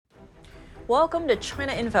Welcome to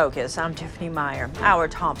China in Focus. I'm Tiffany Meyer. Our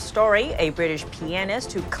top story, a British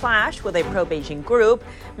pianist who clashed with a pro-Beijing group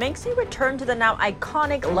makes a return to the now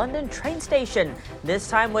iconic London train station, this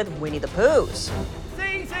time with Winnie the Pooh's.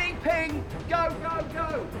 Easy, ping, go, go,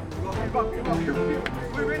 go.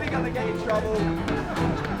 We're really going to get in trouble.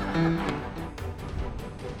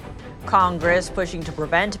 Congress pushing to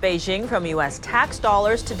prevent Beijing from U.S. tax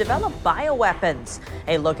dollars to develop bioweapons.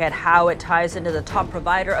 A look at how it ties into the top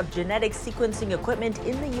provider of genetic sequencing equipment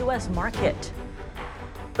in the U.S. market.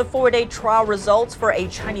 The 4-day trial results for a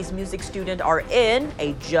Chinese music student are in,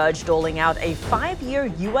 a judge doling out a 5-year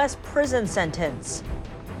U.S. prison sentence.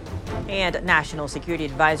 And National Security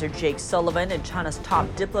Advisor Jake Sullivan and China's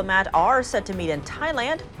top diplomat are set to meet in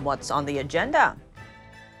Thailand. What's on the agenda?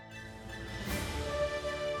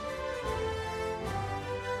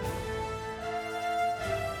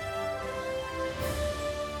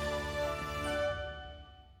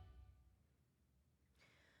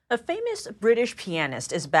 A famous British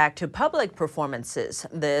pianist is back to public performances.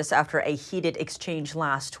 This after a heated exchange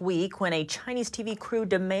last week when a Chinese TV crew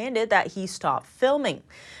demanded that he stop filming.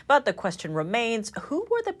 But the question remains, who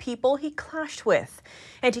were the people he clashed with?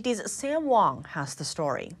 NTD's Sam Wong has the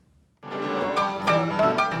story.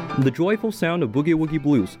 The joyful sound of Boogie Woogie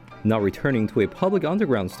Blues now returning to a public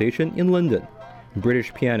underground station in London.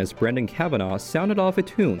 British pianist Brendan Kavanagh sounded off a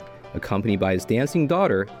tune, accompanied by his dancing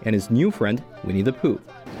daughter and his new friend, Winnie the Pooh.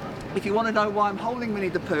 If you want to know why I'm holding Winnie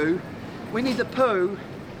the Pooh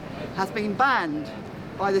has been banned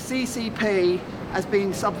by the CCP as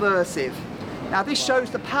being subversive. Now this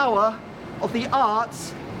shows the power of the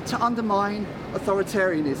arts to undermine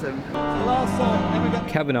authoritarianism.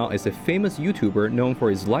 Kavanagh is a famous YouTuber known for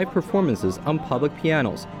his live performances on public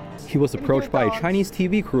pianos. He was approached by a Chinese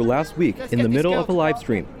TV crew last week in the middle of a live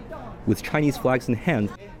stream. With Chinese flags in hand,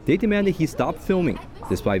 they demanded he stop filming,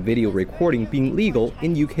 despite video recording being legal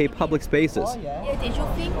in UK public spaces. Yeah, did you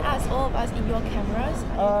film us, all of us, in your cameras?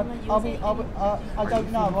 I don't know. Are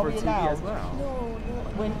we allowed? No.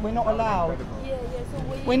 We're not allowed. Yeah,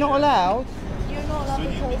 so We're not allowed? You're not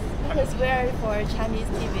allowed because we're for Chinese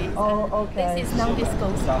TV. Oh, okay. This is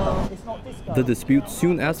non-disclosable. It's not disclosed. The dispute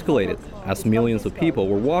soon escalated as millions of people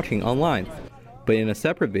were watching online. But in a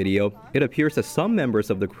separate video, it appears that some members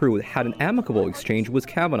of the crew had an amicable exchange with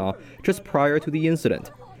Kavanagh just prior to the incident,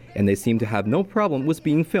 and they seem to have no problem with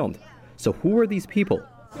being filmed. So who are these people?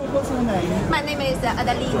 What's your name? My name is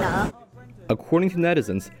Adelina. According to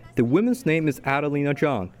netizens, the woman's name is Adelina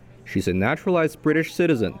Zhang. She's a naturalized British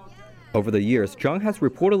citizen. Over the years, Zhang has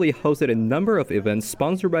reportedly hosted a number of events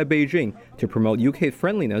sponsored by Beijing to promote UK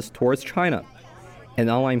friendliness towards China. An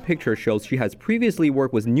online picture shows she has previously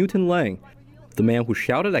worked with Newton Lang, the man who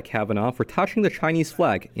shouted at Kavanagh for touching the Chinese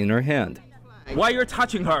flag in her hand. Why you're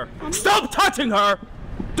touching her? Stop touching her!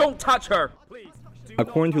 Don't touch her! Please.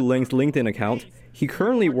 According to Lang's LinkedIn account, he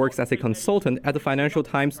currently works as a consultant at the Financial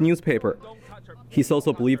Times newspaper. He's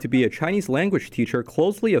also believed to be a Chinese language teacher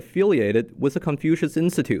closely affiliated with the Confucius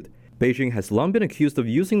Institute. Beijing has long been accused of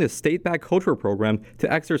using the state-backed cultural program to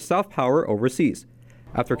exert soft power overseas.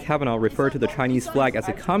 After Kavanagh referred to the Chinese flag as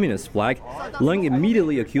a communist flag, Lang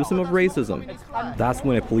immediately accused him of racism. That's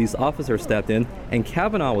when a police officer stepped in, and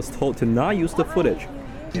Kavanagh was told to not use the footage.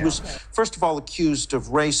 He was, first of all, accused of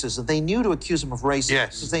racism. They knew to accuse him of racism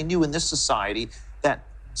because they knew in this society that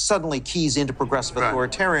suddenly keys into progressive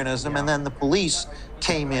authoritarianism, and then the police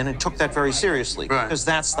came in and took that very seriously because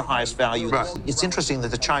that's the highest value. It's interesting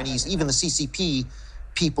that the Chinese, even the CCP,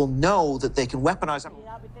 people know that they can weaponize.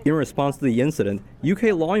 In response to the incident, UK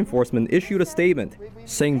law enforcement issued a statement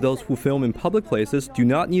saying those who film in public places do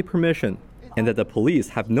not need permission and that the police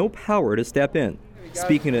have no power to step in.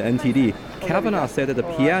 Speaking to NTD, Kavanagh said that the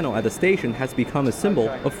piano at the station has become a symbol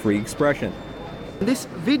of free expression. This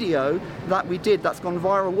video that we did that's gone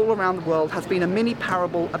viral all around the world has been a mini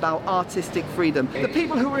parable about artistic freedom. The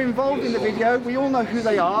people who were involved in the video, we all know who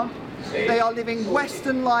they are. They are living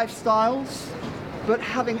Western lifestyles, but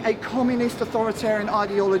having a communist authoritarian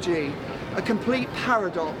ideology, a complete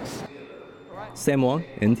paradox. Sam Wong,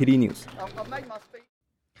 NTD News.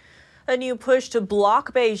 A new push to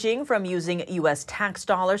block Beijing from using U.S. tax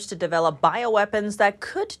dollars to develop bioweapons that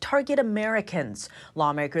could target Americans.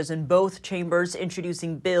 Lawmakers in both chambers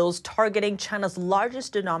introducing bills targeting China's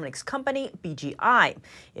largest genomics company, BGI.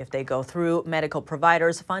 If they go through, medical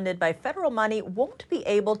providers funded by federal money won't be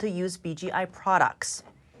able to use BGI products.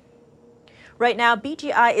 Right now,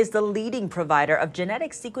 BGI is the leading provider of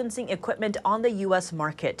genetic sequencing equipment on the U.S.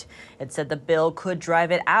 market. It said the bill could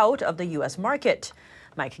drive it out of the U.S. market.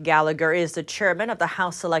 Mike Gallagher is the chairman of the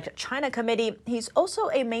House Select China Committee. He's also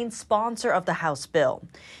a main sponsor of the House bill.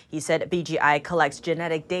 He said BGI collects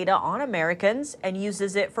genetic data on Americans and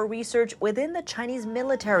uses it for research within the Chinese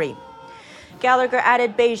military. Gallagher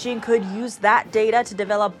added Beijing could use that data to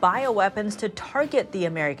develop bioweapons to target the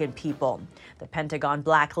American people. The Pentagon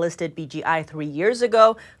blacklisted BGI 3 years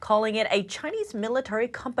ago, calling it a Chinese military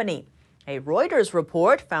company. A Reuters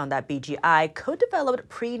report found that BGI co-developed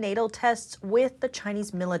prenatal tests with the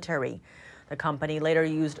Chinese military. The company later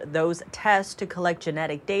used those tests to collect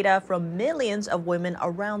genetic data from millions of women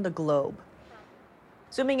around the globe.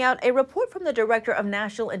 Zooming out, a report from the Director of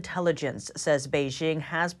National Intelligence says Beijing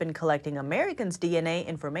has been collecting Americans' DNA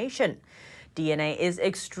information. DNA is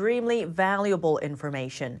extremely valuable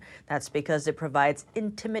information. That's because it provides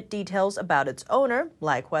intimate details about its owner,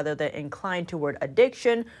 like whether they're inclined toward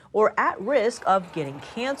addiction or at risk of getting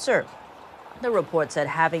cancer. The report said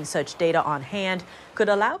having such data on hand could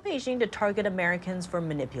allow Beijing to target Americans for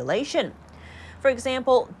manipulation. For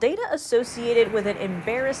example, data associated with an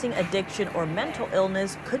embarrassing addiction or mental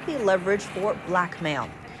illness could be leveraged for blackmail.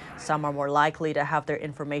 Some are more likely to have their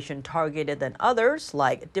information targeted than others,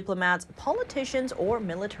 like diplomats, politicians, or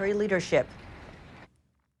military leadership.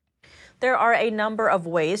 There are a number of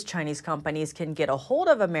ways Chinese companies can get a hold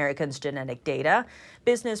of Americans' genetic data.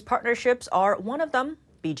 Business partnerships are one of them.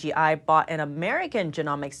 BGI bought an American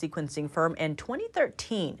genomic sequencing firm in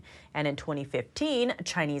 2013, and in 2015,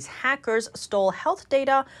 Chinese hackers stole health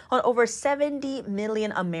data on over 70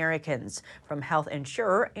 million Americans from health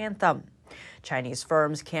insurer Anthem. Chinese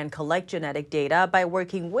firms can collect genetic data by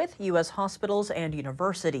working with U.S. hospitals and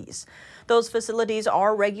universities. Those facilities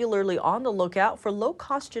are regularly on the lookout for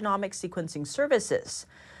low-cost genomic sequencing services.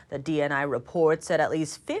 The DNI report said at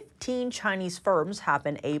least 15 Chinese firms have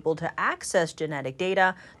been able to access genetic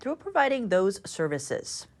data through providing those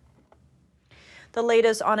services. The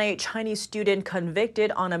latest on a Chinese student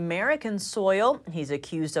convicted on American soil. He's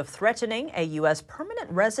accused of threatening a U.S.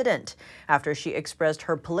 permanent resident after she expressed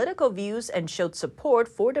her political views and showed support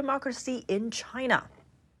for democracy in China.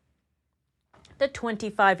 The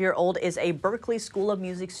 25-year-old is a Berkeley School of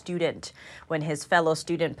Music student. When his fellow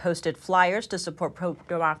student posted flyers to support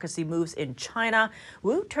pro-democracy moves in China,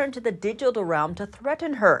 Wu turned to the digital realm to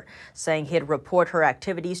threaten her, saying he'd report her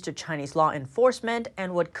activities to Chinese law enforcement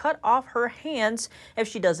and would cut off her hands if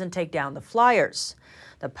she doesn't take down the flyers.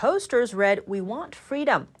 The posters read, "We want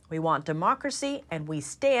freedom, we want democracy, and we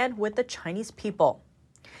stand with the Chinese people."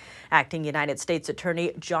 Acting United States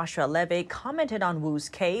Attorney Joshua Levy commented on Wu's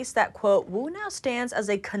case that, quote, "Wu now stands as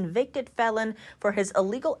a convicted felon for his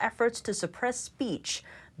illegal efforts to suppress speech.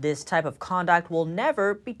 This type of conduct will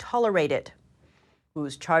never be tolerated."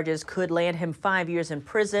 Wu's charges could land him 5 years in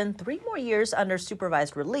prison, 3 more years under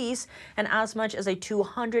supervised release, and as much as a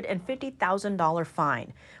 $250,000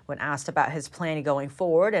 fine. When asked about his plan going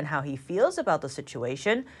forward and how he feels about the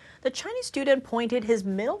situation, the Chinese student pointed his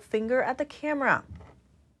middle finger at the camera.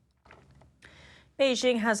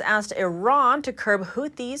 Beijing has asked Iran to curb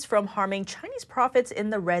Houthis from harming Chinese profits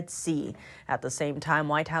in the Red Sea. At the same time,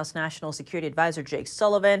 White House National Security Advisor Jake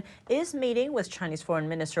Sullivan is meeting with Chinese Foreign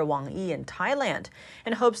Minister Wang Yi in Thailand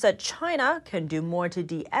in hopes that China can do more to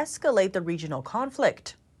de-escalate the regional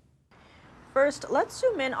conflict. First, let's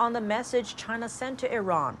zoom in on the message China sent to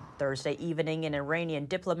Iran. Thursday evening, an Iranian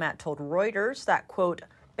diplomat told Reuters that, quote,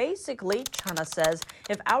 "Basically, China says,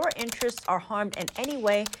 if our interests are harmed in any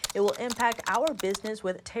way, it will impact our business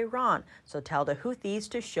with Tehran, so tell the Houthis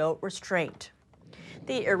to show restraint."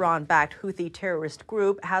 The Iran-backed Houthi terrorist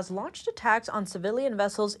group has launched attacks on civilian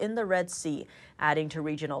vessels in the Red Sea, adding to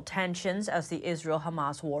regional tensions as the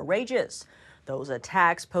Israel-Hamas war rages. Those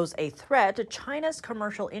attacks pose a threat to China's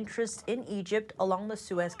commercial interests in Egypt along the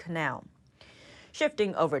Suez Canal.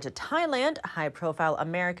 Shifting over to Thailand, high-profile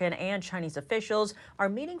American and Chinese officials are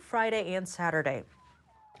meeting Friday and Saturday.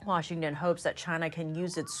 Washington hopes that China can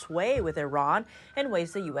use its sway with Iran in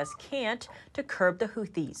ways the U.S. can't to curb the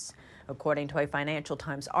Houthis. According to a Financial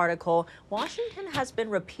Times article, Washington has been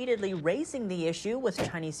repeatedly raising the issue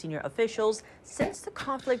with Chinese senior officials since the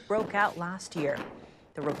conflict broke out last year.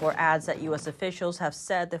 The report adds that U.S. officials have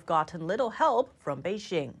said they've gotten little help from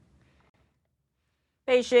Beijing.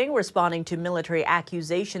 Beijing responding to military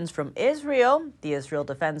accusations from Israel. The Israel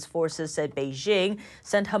Defense Forces said Beijing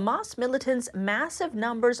sent Hamas militants massive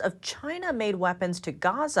numbers of China-made weapons to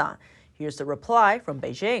Gaza. Here's the reply from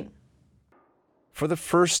Beijing. For the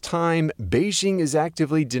first time, Beijing is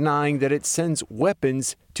actively denying that it sends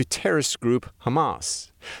weapons to terrorist group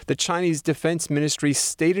Hamas. The Chinese Defense Ministry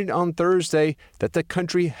stated on Thursday that the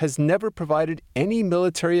country has never provided any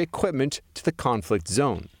military equipment to the conflict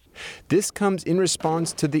zone. This comes in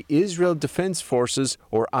response to the Israel Defense Forces,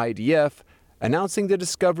 or IDF, announcing the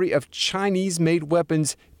discovery of Chinese-made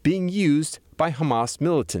weapons being used by Hamas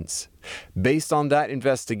militants. Based on that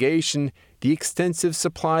investigation, the extensive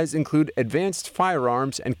supplies include advanced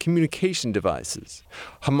firearms and communication devices.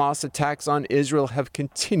 Hamas attacks on Israel have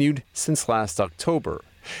continued since last October.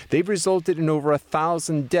 They've resulted in over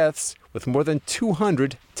 1,000 deaths, with more than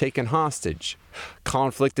 200 taken hostage.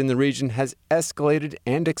 Conflict in the region has escalated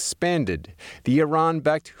and expanded. The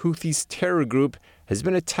Iran-backed Houthis terror group has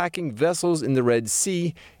been attacking vessels in the Red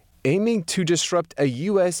Sea, aiming to disrupt a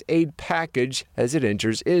U.S. aid package as it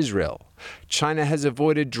enters Israel. China has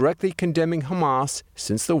avoided directly condemning Hamas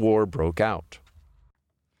since the war broke out.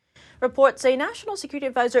 Reports say National Security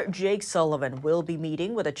Advisor Jake Sullivan will be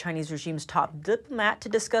meeting with the Chinese regime's top diplomat to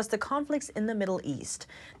discuss the conflicts in the Middle East.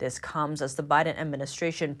 This comes as the Biden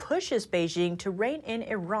administration pushes Beijing to rein in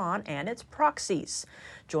Iran and its proxies.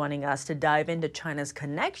 Joining us to dive into China's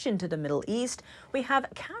connection to the Middle East, we have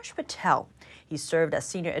Kash Patel. He served as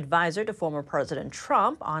senior advisor to former President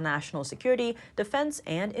Trump on national security, defense,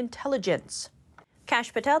 and intelligence.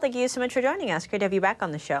 Kash Patel, thank you so much for joining us. Great to have you back on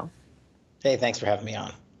the show. Hey, thanks for having me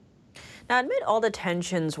on. Now, amid all the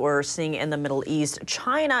tensions we're seeing in the Middle East,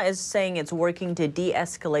 China is saying it's working to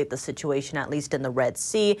de-escalate the situation, at least in the Red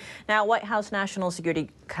Sea. Now, White House National Security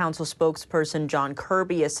Council spokesperson John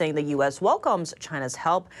Kirby is saying the U.S. welcomes China's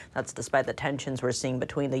help. That's despite the tensions we're seeing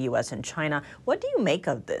between the U.S. and China. What do you make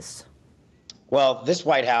of this? Well, this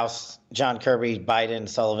White House, John Kirby, Biden,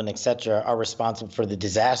 Sullivan, etc., are responsible for the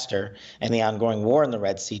disaster and the ongoing war in the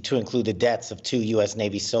Red Sea, to include the deaths of 2 U.S.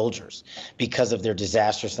 Navy soldiers because of their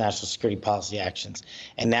disastrous national security policy actions.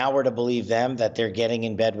 And now we're to believe them that they're getting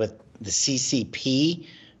in bed with the CCP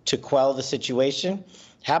to quell the situation.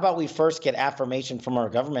 How about we first get affirmation from our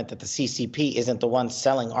government that the CCP isn't the one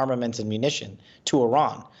selling armaments and munition to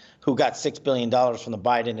Iran, who got $6 billion from the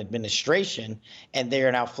Biden administration, and they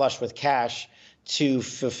are now flush with cash to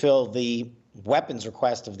fulfill the weapons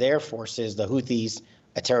request of their forces, the Houthis,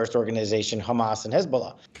 a terrorist organization, Hamas, and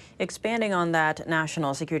Hezbollah. Expanding on that,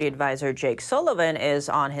 National Security Advisor Jake Sullivan is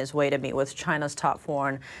on his way to meet with China's top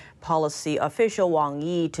foreign policy official Wang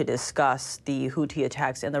Yi to discuss the Houthi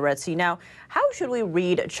attacks in the Red Sea. Now, how should we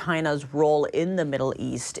read China's role in the Middle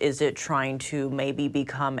East? Is it trying to maybe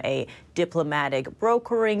become a diplomatic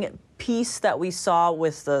brokering peace that we saw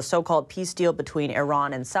with the so-called peace deal between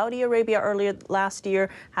Iran and Saudi Arabia earlier last year?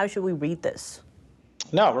 How should we read this?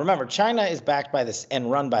 No, remember, China is backed by this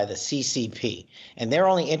and run by the CCP, and their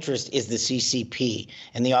only interest is the CCP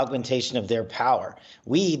and the augmentation of their power.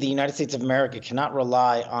 We, the United States of America, cannot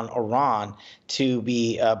rely on Iran to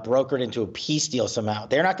be brokered into a peace deal somehow.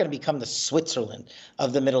 They're not going to become the Switzerland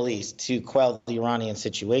of the Middle East to quell the Iranian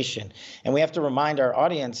situation. And we have to remind our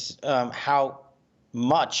audience how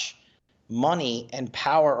much money and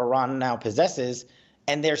power Iran now possesses,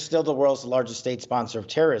 and they're still the world's largest state sponsor of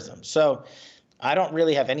terrorism. So I don't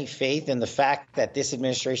really have any faith in the fact that this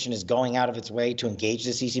administration is going out of its way to engage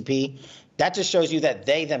the CCP. That just shows you that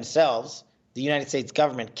they themselves, the United States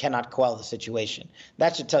government, cannot quell the situation.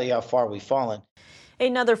 That should tell you how far we've fallen.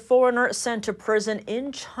 Another foreigner sent to prison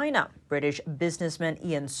in China. British businessman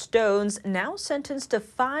Ian Stones now sentenced to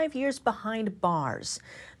 5 years behind bars.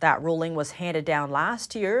 That ruling was handed down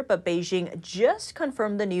last year, but Beijing just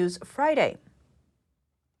confirmed the news Friday.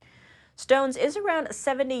 Stones is around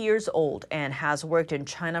 70 years old and has worked in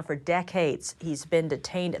China for decades. He's been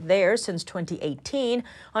detained there since 2018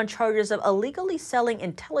 on charges of illegally selling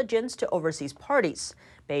intelligence to overseas parties.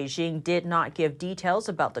 Beijing did not give details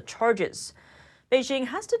about the charges. Beijing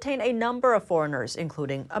has detained a number of foreigners,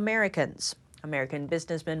 including Americans. American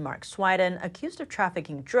businessman Mark Swiden, accused of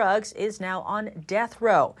trafficking drugs, is now on death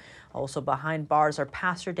row. Also behind bars are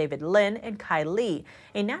Pastor David Lin and Kai Li,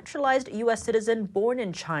 a naturalized U.S. citizen born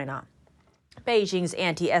in China. Beijing's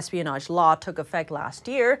anti-espionage law took effect last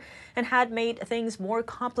year and had made things more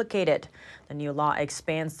complicated. The new law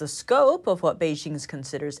expands the scope of what Beijing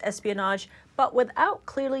considers espionage, but without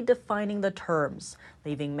clearly defining the terms,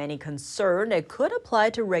 leaving many concerned it could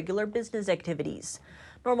apply to regular business activities.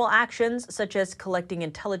 Normal actions, such as collecting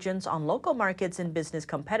intelligence on local markets and business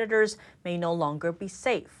competitors, may no longer be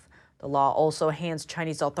safe. The law also hands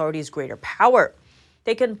Chinese authorities greater power.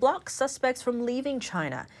 They can block suspects from leaving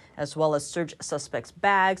China, as well as search suspects'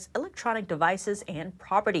 bags, electronic devices, and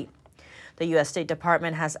property. The U.S. State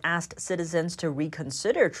Department has asked citizens to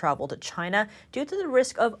reconsider travel to China due to the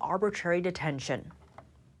risk of arbitrary detention.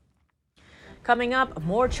 Coming up,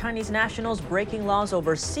 more Chinese nationals breaking laws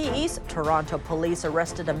overseas. Toronto police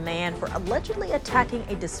arrested a man for allegedly attacking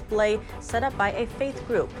a display set up by a faith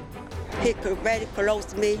group. He could very close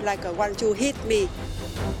to me, like want to hit me.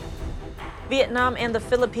 Vietnam and the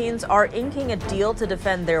Philippines are inking a deal to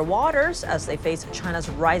defend their waters as they face China's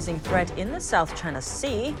rising threat in the South China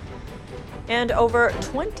Sea. And over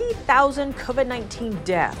 20,000 COVID-19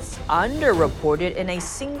 deaths underreported in a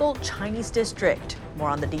single Chinese district. More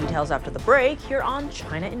on the details after the break here on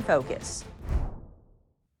China in Focus.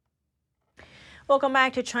 Welcome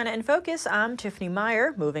back to China in Focus. I'm Tiffany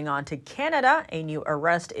Meyer. Moving on to Canada, a new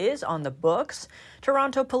arrest is on the books.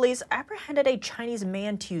 Toronto police apprehended a Chinese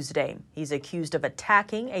man Tuesday. He's accused of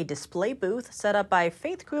attacking a display booth set up by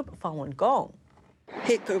faith group Falun Gong.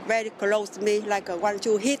 He very close to me, like want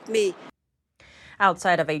to hit me.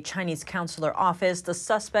 Outside of a Chinese consular office, the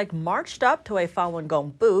suspect marched up to a Falun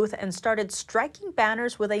Gong booth and started striking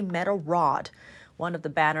banners with a metal rod. One of the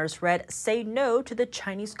banners read, "Say no to the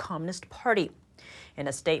Chinese Communist Party." In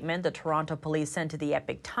a statement the Toronto police sent to the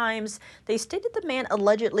Epoch Times, they stated the man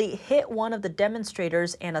allegedly hit one of the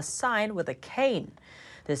demonstrators and a sign with a cane.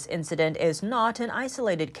 This incident is not an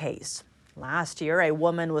isolated case. Last year, a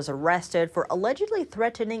woman was arrested for allegedly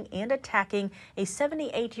threatening and attacking a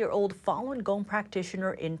 78-year-old Falun Gong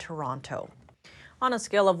practitioner in Toronto. On a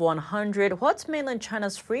scale of 100, what's mainland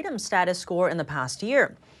China's freedom status score in the past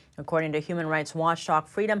year? According to human rights watchdog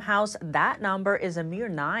Freedom House, that number is a mere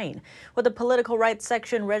 9, with the political rights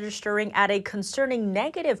section registering at a concerning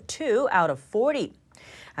 -2 out of 40.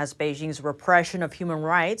 As Beijing's repression of human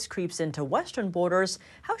rights creeps into Western borders,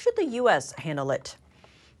 how should the U.S. handle it?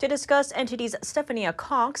 To discuss, NTD's Stephania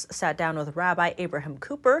Cox sat down with Rabbi Abraham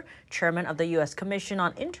Cooper, chairman of the U.S. Commission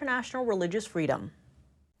on International Religious Freedom.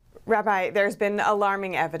 Rabbi, there's been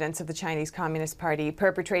alarming evidence of the Chinese Communist Party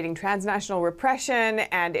perpetrating transnational repression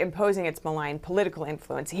and imposing its malign political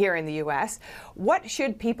influence here in the U.S. What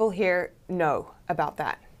should people here know about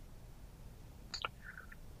that?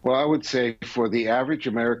 Well, I would say for the average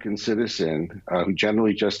American citizen who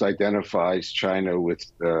generally just identifies China with,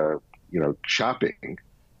 shopping,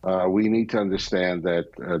 we need to understand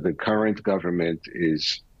that the current government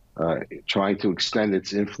is trying to extend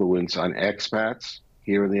its influence on expats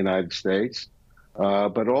here in the United States,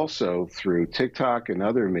 but also through TikTok and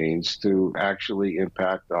other means to actually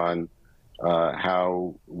impact on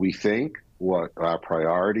how we think, what our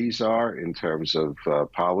priorities are in terms of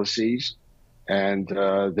policies. And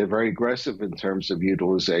they're very aggressive in terms of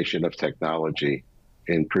utilization of technology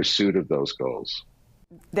in pursuit of those goals.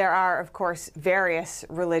 There are, of course, various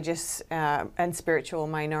religious and spiritual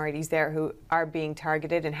minorities there who are being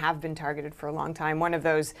targeted and have been targeted for a long time, one of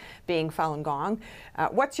those being Falun Gong.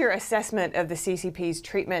 What's your assessment of the CCP's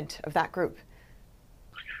treatment of that group?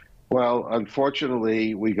 Well,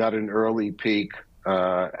 unfortunately, we got an early peek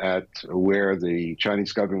at where the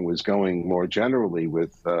Chinese government was going more generally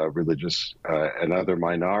with religious and other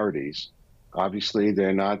minorities. Obviously,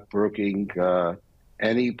 they're not brooking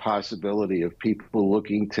any possibility of people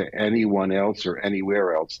looking to anyone else or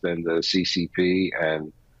anywhere else than the CCP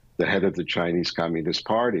and the head of the Chinese Communist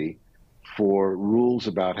Party for rules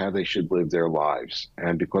about how they should live their lives.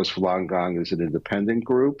 And because Falun Gong is an independent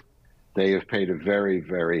group, they have paid a very,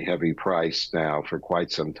 very heavy price now for quite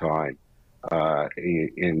some time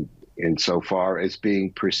in so far as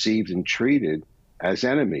being perceived and treated as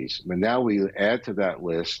enemies. But now we add to that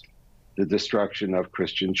list the destruction of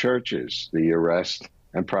Christian churches, the arrest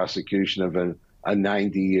and prosecution of a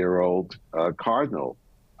 90-year-old cardinal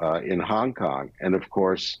in Hong Kong, and of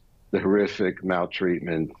course the horrific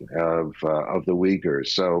maltreatment of the Uyghurs.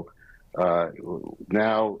 So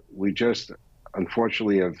now we just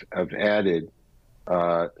unfortunately have added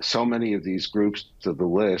so many of these groups to the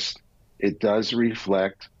list. It does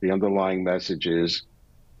reflect the underlying messages,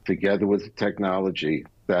 together with the technology,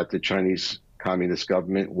 that the Chinese Communist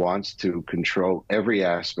government wants to control every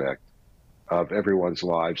aspect of everyone's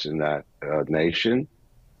lives in that nation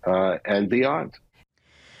and beyond.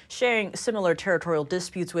 Sharing similar territorial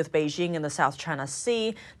disputes with Beijing in the South China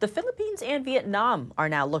Sea, the Philippines and Vietnam are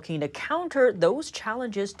now looking to counter those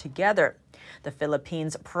challenges together. The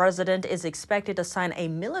Philippines president is expected to sign a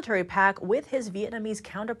military pact with his Vietnamese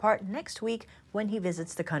counterpart next week when he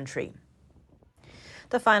visits the country.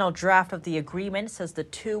 The final draft of the agreement says the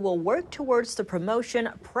two will work towards the promotion,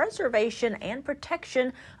 preservation, and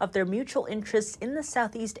protection of their mutual interests in the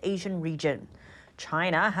Southeast Asian region.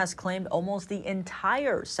 China has claimed almost the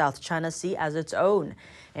entire South China Sea as its own,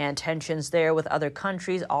 and tensions there with other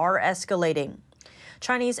countries are escalating.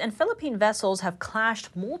 Chinese and Philippine vessels have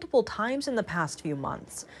clashed multiple times in the past few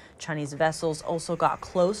months. Chinese vessels also got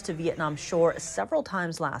close to Vietnam shore several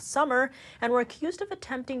times last summer and were accused of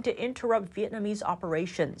attempting to interrupt Vietnamese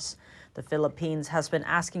operations. The Philippines has been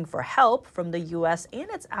asking for help from the U.S. and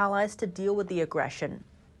its allies to deal with the aggression.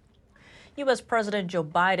 U.S. President Joe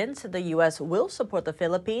Biden said the U.S. will support the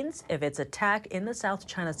Philippines if it's attacked in the South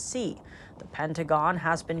China Sea. The Pentagon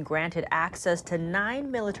has been granted access to 9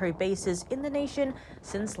 military bases in the nation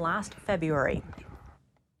since last February.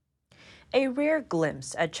 A rare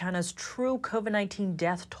glimpse at China's true COVID-19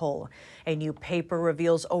 death toll. A new paper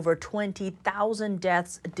reveals over 20,000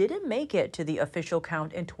 deaths didn't make it to the official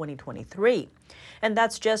count in 2023. And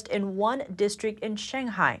that's just in one district in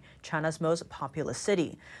Shanghai, China's most populous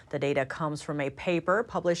city. The data comes from a paper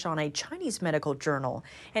published on a Chinese medical journal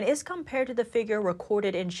and is compared to the figure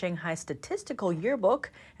recorded in Shanghai's statistical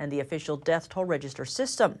yearbook and the official death toll register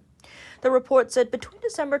system. The report said between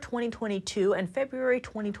December 2022 and February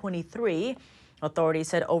 2023, authorities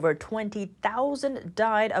said over 20,000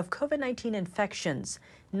 died of COVID-19 infections,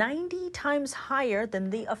 90 times higher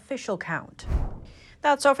than the official count.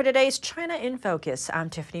 That's all for today's China in Focus.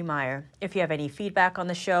 I'm Tiffany Meyer. If you have any feedback on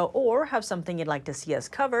the show or have something you'd like to see us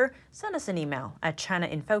cover, send us an email at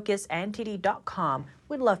chinainfocus@ntd.com.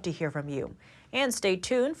 We'd love to hear from you. And stay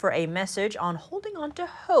tuned for a message on holding on to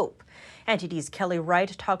hope. NTD's Kelly Wright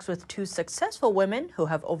talks with 2 successful women who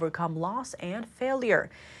have overcome loss and failure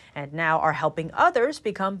and now are helping others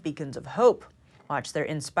become beacons of hope. Watch their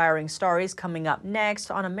inspiring stories coming up next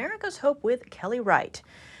on America's Hope with Kelly Wright.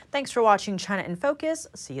 Thanks for watching China in Focus.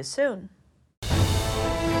 See you soon.